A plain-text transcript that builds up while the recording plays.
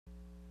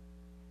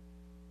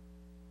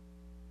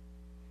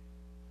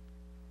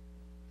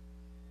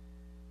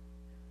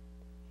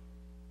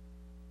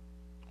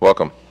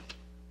Welcome.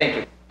 Thank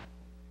you.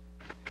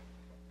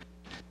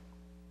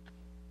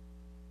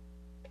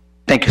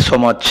 Thank you so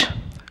much,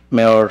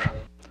 Mayor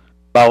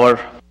Bauer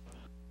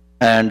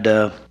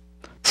and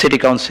City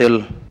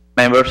Council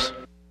members.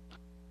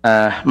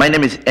 My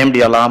name is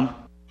MD Alam,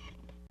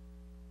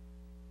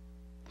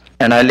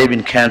 and I live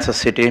in Kansas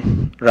City,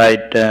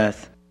 right?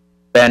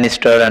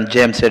 Bannister and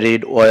James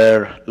Reed,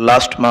 where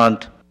last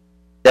month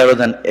there was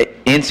an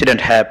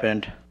incident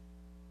happened.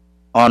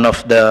 One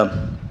of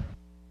the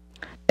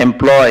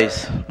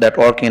employees that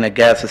work in a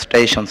gas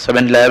station,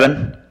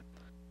 7-Eleven,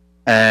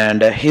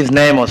 and his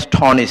name was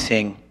Tony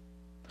Singh.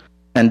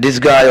 And this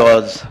guy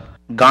was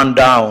gunned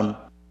down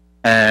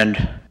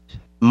and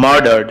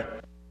murdered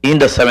in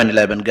the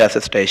 7-Eleven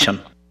gas station.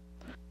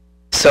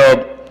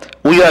 So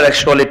we are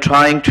actually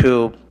trying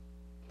to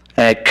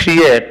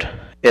create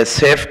a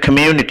safe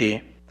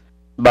community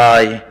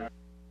by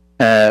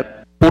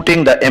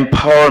putting the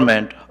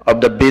empowerment of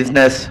the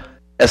business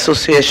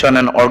association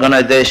and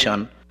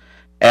organization,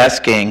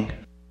 asking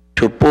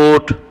to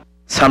put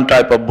some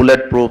type of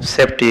bulletproof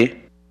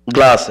safety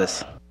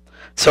glasses.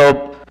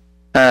 So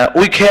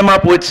we came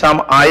up with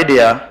some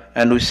idea,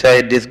 and we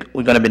said this,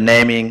 we're going to be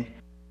naming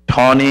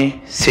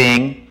Tony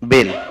Singh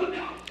Bill.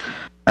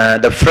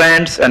 The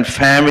friends and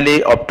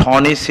family of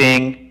Tony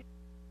Singh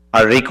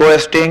are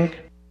requesting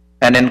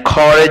and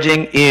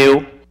encouraging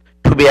you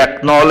to be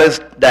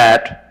acknowledged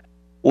that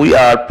we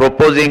are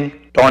proposing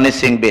Tony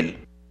Singh Bill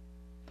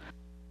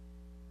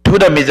to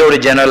the Missouri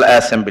General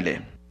Assembly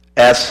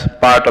as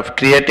part of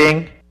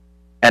creating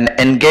and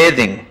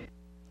engaging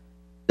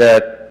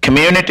the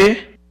community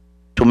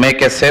to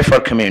make a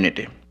safer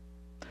community.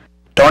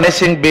 Tony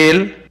Singh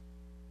Bill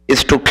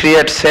is to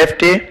create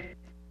safety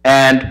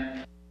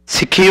and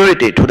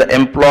security to the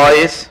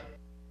employees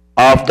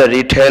of the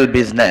retail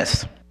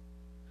business.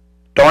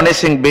 Tony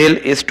Singh Bill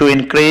is to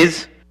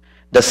increase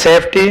the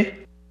safety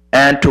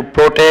and to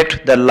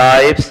protect the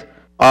lives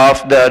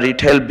of the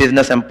retail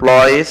business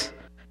employees,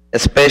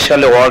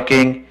 especially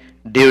working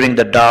during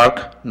the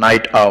dark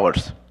night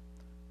hours.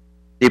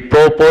 The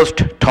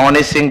proposed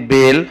Tony Singh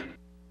Bill,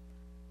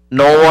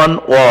 no one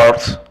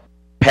works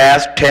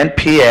past 10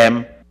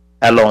 p.m.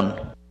 alone.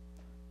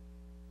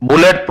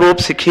 Bulletproof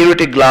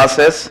security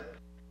glasses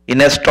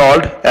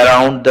installed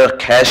around the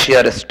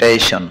cashier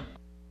station.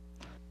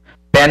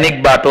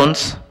 Panic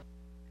buttons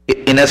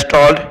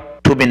installed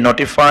to be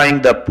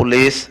notifying the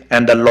police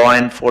and the law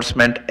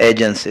enforcement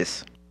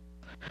agencies.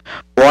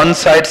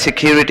 On-site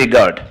security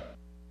guard.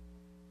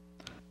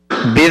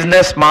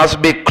 Business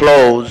must be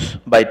closed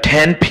by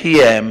 10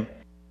 p.m.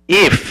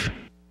 if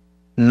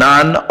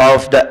none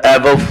of the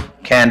above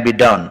can be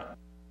done.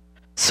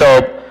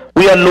 So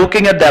we are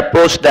looking at the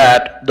approach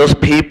that those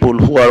people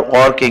who are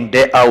working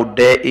day out,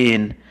 day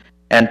in,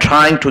 and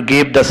trying to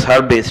give the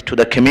service to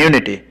the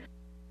community,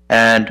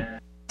 and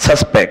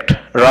suspect,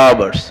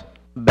 robbers,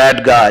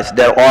 bad guys,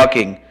 they're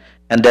walking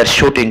and they're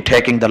shooting,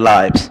 taking the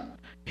lives.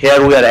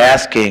 Here we are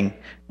asking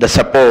the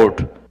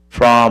support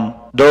from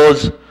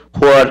those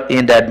who are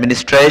in the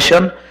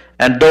administration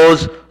and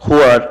those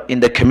who are in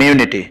the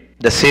community,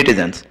 the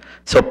citizens.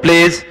 So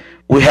please,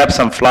 we have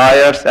some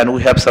flyers and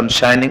we have some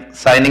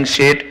signing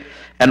sheet,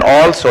 and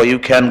also you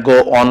can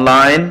go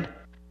online.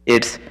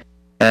 It's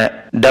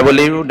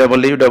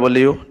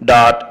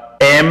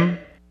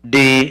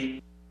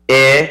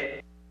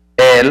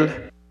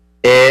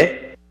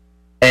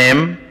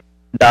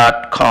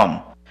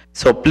www.mdalam.com.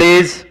 So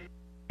please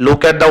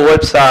look at the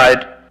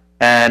website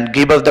and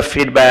give us the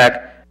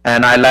feedback.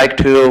 And I like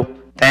to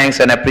thanks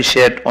and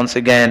appreciate once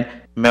again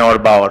Mayor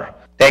Bauer.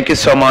 Thank you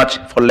so much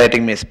for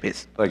letting me speak.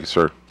 Thank you,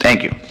 sir.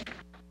 Thank you.